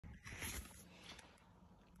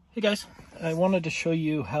Hey guys, I wanted to show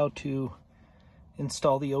you how to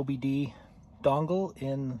install the OBD dongle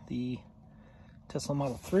in the Tesla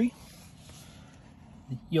Model 3.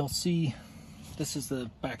 You'll see this is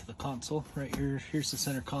the back of the console right here. Here's the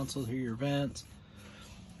center console, here are your vents.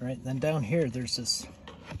 All right, and then down here there's this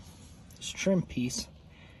trim piece.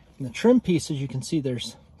 And the trim piece, as you can see,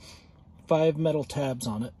 there's 5 metal tabs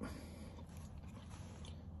on it.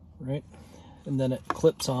 Right? And then it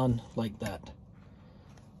clips on like that.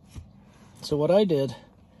 So what I did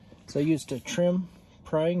is I used a trim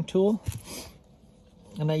prying tool,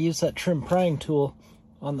 and I used that trim prying tool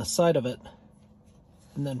on the side of it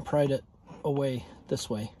and then pried it away this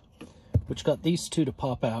way, which got these two to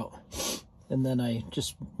pop out. And then I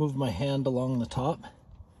just moved my hand along the top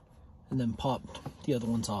and then popped the other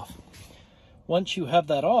ones off. Once you have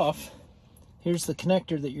that off, here's the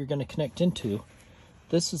connector that you're going to connect into.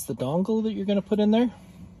 This is the dongle that you're going to put in there,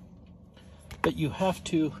 but you have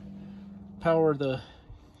to power the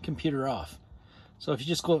computer off. So if you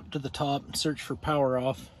just go up to the top and search for power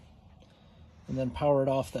off and then power it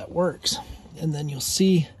off, that works. And then you'll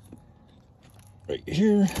see right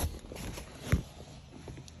here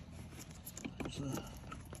there's a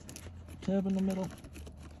tab in the middle.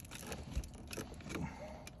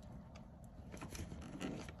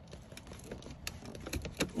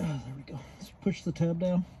 There we go. Let's push the tab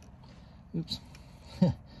down. Oops.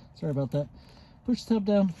 Sorry about that. Push the tab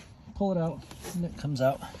down, pull it out, and it comes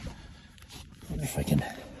out. I wonder if I can,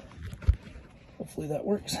 hopefully that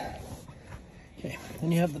works. Okay,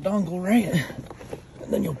 then you have the dongle, right?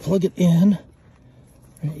 And then you'll plug it in.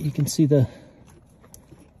 Right, you can see the,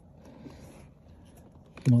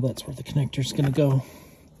 that's where the connector's gonna go.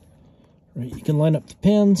 Right, you can line up the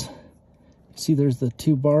pins. See there's the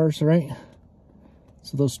 2 bars, right?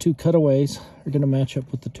 So those 2 cutaways are gonna match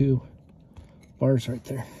up with the 2 bars right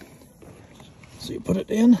there. So you put it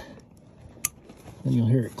in, then you'll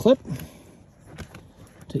hear it clip.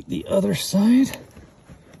 Take the other side.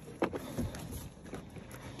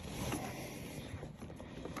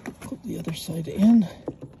 Clip the other side in.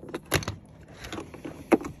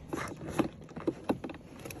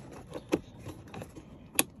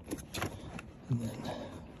 And then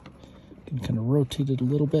you can kind of rotate it a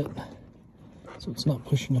little bit so it's not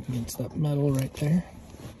pushing up against that metal right there.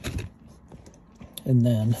 And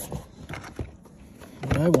then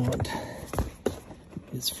what I want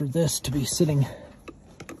is for this to be sitting,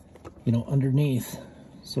 underneath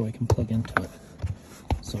so I can plug into it.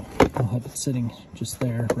 So I'll have it sitting just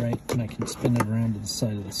there, right? And I can spin it around to the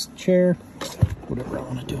side of this chair, whatever I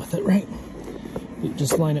want to do with it, right? You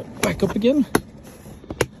just line it back up again,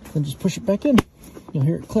 then just push it back in. You'll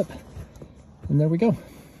hear it clip. And there we go.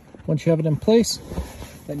 Once you have it in place,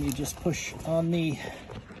 then you just push on the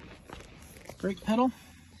brake pedal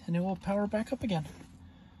and it will power back up again.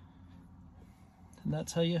 And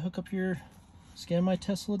that's how you hook up your Scan My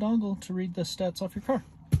Tesla dongle to read the stats off your car.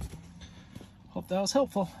 Hope that was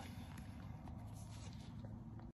helpful.